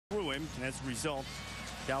time, and as a result,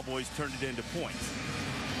 Cowboys turned it into points.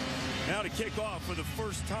 Now to kick off for the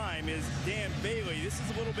first time is Dan Bailey. This is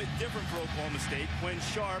a little bit different for Oklahoma State. Quinn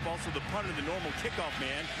Sharp, also the punter, the normal kickoff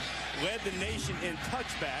man, led the nation in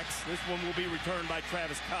touchbacks. This one will be returned by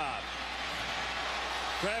Travis Cobb.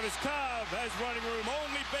 Travis Cobb has running room.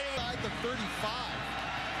 Only Bailey. Inside the 35.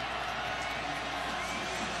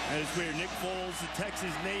 That is where Nick Foles, the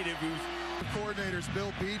Texas native, who's coordinators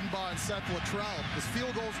Bill Biedenbaugh and Seth Luttrell. His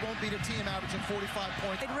field goals won't beat a team averaging 45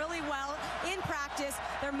 points. Did really well in practice.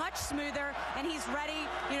 They're much smoother, and he's ready,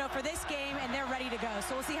 for this game, and they're ready to go.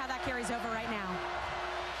 So we'll see how that carries over right now.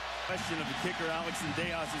 Question of the kicker Alex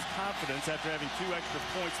Deos's confidence after having 2 extra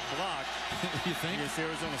points blocked. You think? Against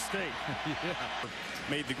Arizona State. Yeah.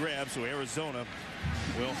 Made the grab, so Arizona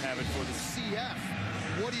will have it for the CF.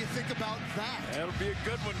 What do you think about that? That'll be a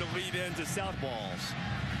good one to lead into South balls.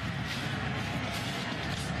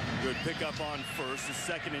 Good pickup on first, a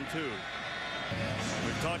 2nd and 2.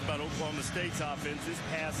 We've talked about Oklahoma State's offense, this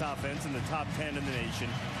pass offense in the top 10 in the nation.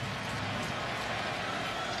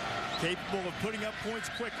 Capable of putting up points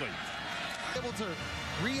quickly. Able to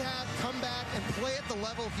rehab, come back, and play at the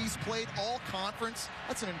level he's played all conference.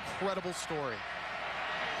 That's an incredible story.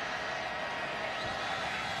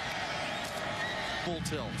 Full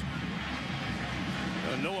tilt.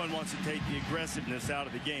 No one wants to take the aggressiveness out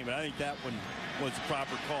of the game, but I think that one was a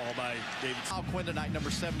proper call by David. Al Quinn tonight, number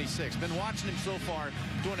 76. Been watching him so far,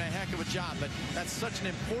 doing a heck of a job, but that's such an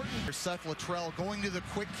important... Seth Luttrell going to the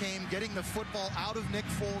quick game, getting the football out of Nick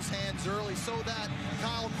Foles' hands early so that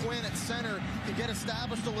Kyle Quinn at center can get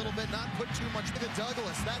established a little bit, not put too much to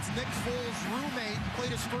Douglas. That's Nick Foles' roommate,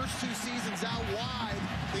 played his first 2 seasons out wide.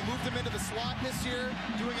 They moved him into the slot this year,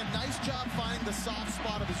 doing a nice job finding the soft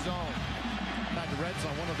spot of his zone. Back to red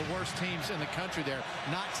zone, one of the worst teams in the country there,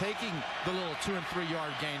 not taking the little 2- and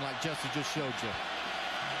 3-yard gain like Justin just showed you.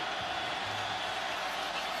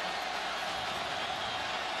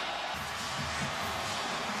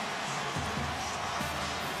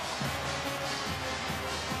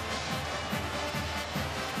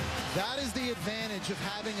 That is the advantage of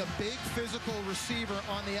having a big physical receiver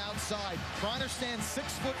on the outside. Reiner stands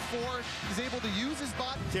 6'4". He's able to use his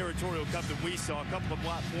body. Territorial Cup that we saw, a couple of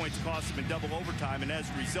block points cost him in double overtime, and as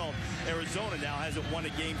a result, Arizona now hasn't won a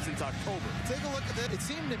game since October. Take a look at this. It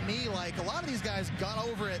seemed to me like a lot of these guys got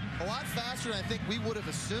over it a lot faster than I think we would have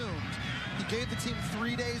assumed. He gave the team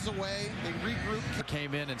 3 days away. They regrouped.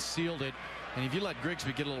 Came in and sealed it, and if you let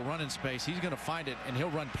Grigsby get a little running space, he's going to find it, and he'll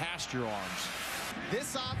run past your arms.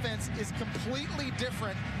 This offense is completely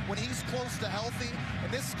different when he's close to healthy,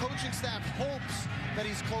 and this coaching staff hopes that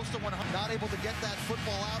he's close to 100. Not able to get that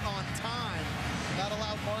football out on time. That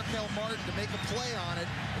allowed Markel Martin to make a play on it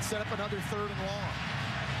and set up another 3rd and long.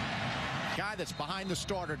 Guy that's behind the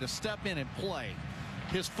starter to step in and play.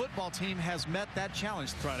 His football team has met that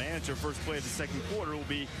challenge. Trying to answer, first play of the 2nd quarter will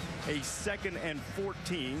be a 2nd and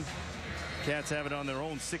 14. Cats have it on their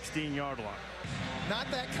own 16-yard line. Not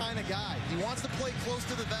that kind of guy. He wants to play close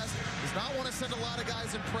to the vest. Does not want to send a lot of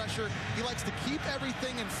guys in pressure. He likes to keep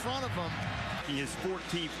everything in front of him. His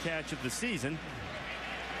 14th catch of the season.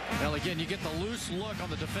 Well, again, you get the loose look on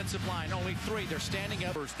the defensive line. Only 3. They're standing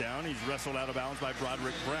up. First down. He's wrestled out of bounds by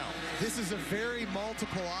Broderick Brown. This is a very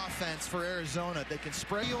multiple offense for Arizona. They can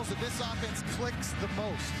spread deals, and this offense clicks the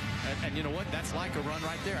most. And you know what? That's like a run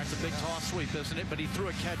right there. That's a big toss sweep, isn't it? But he threw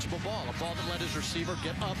a catchable ball. A ball that let his receiver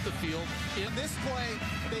get up the field. In this play,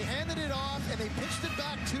 they handed it off, and they pitched it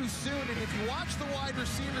back too soon. And if you watch the wide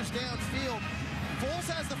receivers downfield, Foles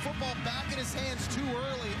has the football back in his hands too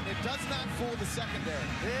early, and it does not fool the secondary.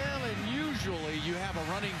 Well, and usually you have a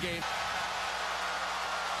running game.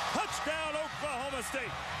 Touchdown, Oklahoma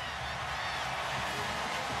State.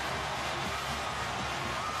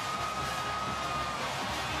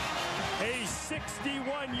 A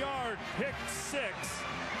 61-yard pick 6.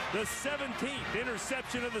 The 17th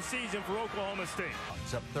interception of the season for Oklahoma State.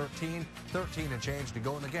 It's up 13 and change to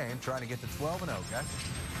go in the game, trying to get to 12-0, guys.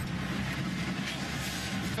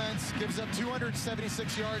 Defense gives up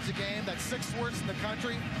 276 yards a game. That's 6th worst in the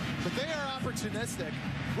country. But they are opportunistic.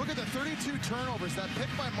 Look at the 32 turnovers. That pick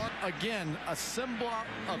by Mark. Again, a symbol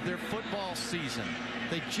of their football season.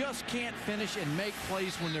 They just can't finish and make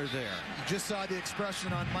plays when they're there. You just saw the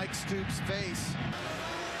expression on Mike Stoops' face.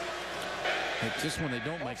 It's just when they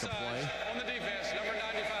don't make a play. On the defense, number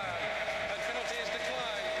 95. That penalty is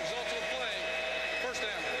declined. Result of the play, first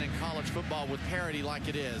down. In college football with parity like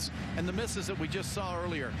it is, and the misses that we just saw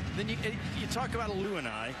earlier. Then you talk about a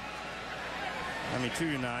Two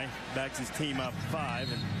and I backs his team up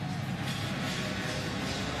 5, and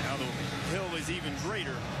now the hill is even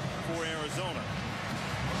greater for Arizona.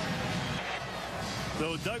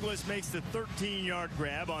 So Douglas makes the 13-yard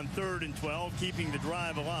grab on 3rd and 12, keeping the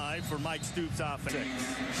drive alive for Mike Stoops' offense.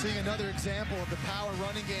 Seeing another example of the power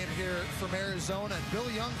running game here from Arizona. Bill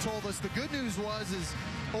Young told us the good news is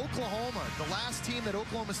Oklahoma, the last team that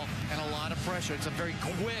Oklahoma... And a lot of pressure. It's a very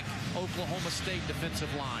quick Oklahoma State defensive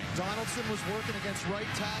line. Donaldson was working against right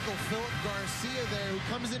tackle Philip Garcia there, who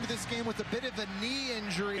comes into this game with a bit of a knee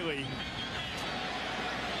injury.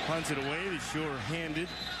 Punts it away, the sure-handed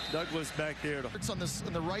Douglas back there. It's on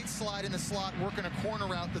the right slide in the slot, working a corner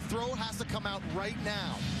route. The throw has to come out right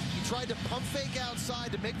now. He tried to pump fake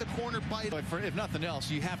outside to make the corner bite. But if nothing else,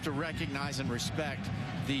 you have to recognize and respect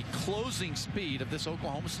the closing speed of this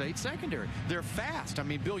Oklahoma State secondary. They're fast. I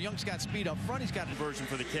mean, Bill Young's got speed up front. He's got a version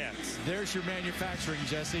for the Cats. There's your manufacturing,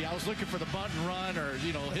 Jesse. I was looking for the bunt and run or,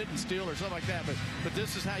 you know, hit and steal or something like that. But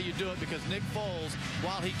this is how you do it, because Nick Foles,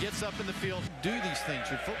 while he gets up in the field, do these things.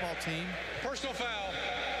 Your football team. Personal foul.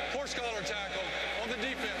 Horse collar tackle on the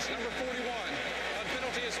defense, number 41. A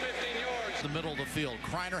penalty is 15 yards. The middle of the field.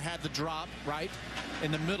 Kreiner had the drop right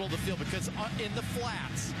in the middle of the field because in the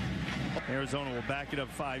flats. Arizona will back it up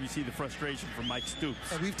 5. You see the frustration from Mike Stoops.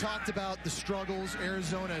 And we've talked about the struggles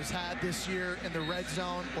Arizona has had this year in the red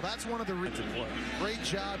zone. Well, that's one of the great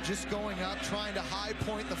job just going up, trying to high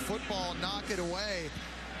point the football, knock it away.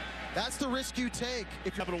 That's the risk you take.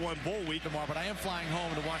 If you're Capital One Bowl week tomorrow, but I am flying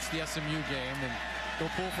home to watch the SMU game and go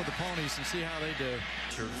pull for the ponies and see how they do.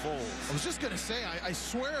 I was just going to say, I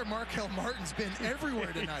swear Markel Martin's been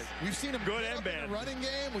everywhere tonight. We've seen him good and bad in the running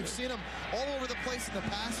game. We've seen him all over the place in the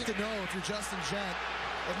passing. To know if you're Justin Gent,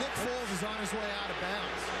 if Nick Foles is on his way out of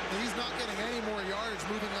bounds, and he's not getting any more yardage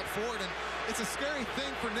moving up forward, and it's a scary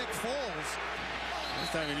thing for Nick Foles.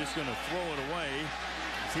 This time he's just going to throw it away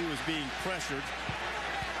as he was being pressured.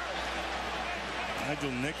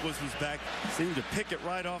 Nigel Nicholas was back, seemed to pick it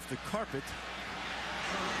right off the carpet.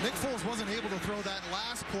 Nick Foles wasn't able to throw that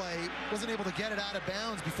last play, wasn't able to get it out of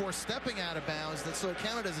bounds before stepping out of bounds, so it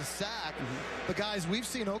counted as a sack. But guys, we've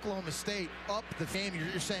seen Oklahoma State up the game.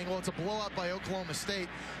 You're saying, well, it's a blowout by Oklahoma State.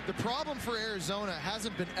 The problem for Arizona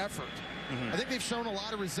hasn't been effort. I think they've shown a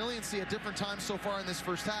lot of resiliency at different times so far in this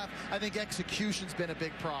first half. I think execution's been a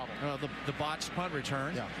big problem. The botched punt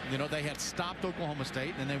return. Yeah. You know, they had stopped Oklahoma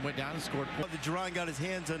State, and they went down and scored. The Duran got his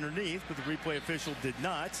hands underneath, but the replay official did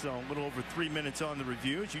not. So a little over 3 minutes on the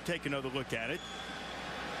review as you take another look at it.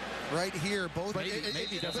 Right here, both. Maybe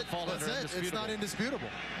it doesn't fall under indisputable. It's not indisputable.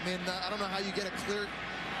 I mean, I don't know how you get a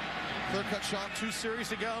clear-cut shot. 2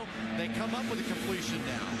 series ago, they come up with a completion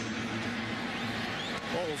now.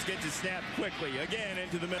 Foles gets his snap quickly, again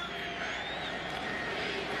into the middle.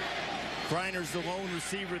 Kreiner's the lone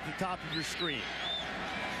receiver at the top of your screen.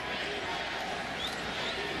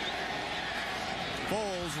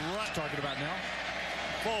 Foles Talking about now.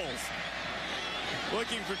 Foles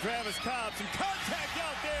looking for Travis Cobb. Some contact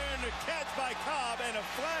out there and a catch by Cobb, and a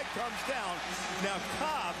flag comes down. Now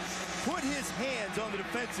Cobb put his hands on the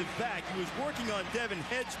defensive back. He was working on Devin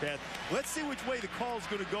Hedgepeth. Let's see which way the call is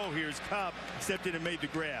going to go here as Cobb stepped in and made the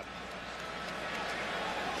grab.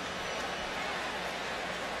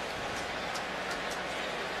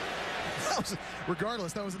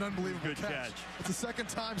 Regardless, that was an unbelievable Good catch. It's the second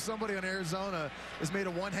time somebody on Arizona has made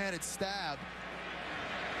a one-handed stab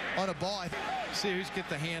on a ball. See who's get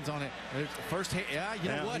the hands on it. First hand, yeah, you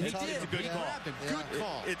know what? He did. It's a good call. Good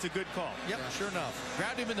call. It's a good call. Yep, sure enough.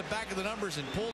 Grabbed him in the back of the numbers and pulled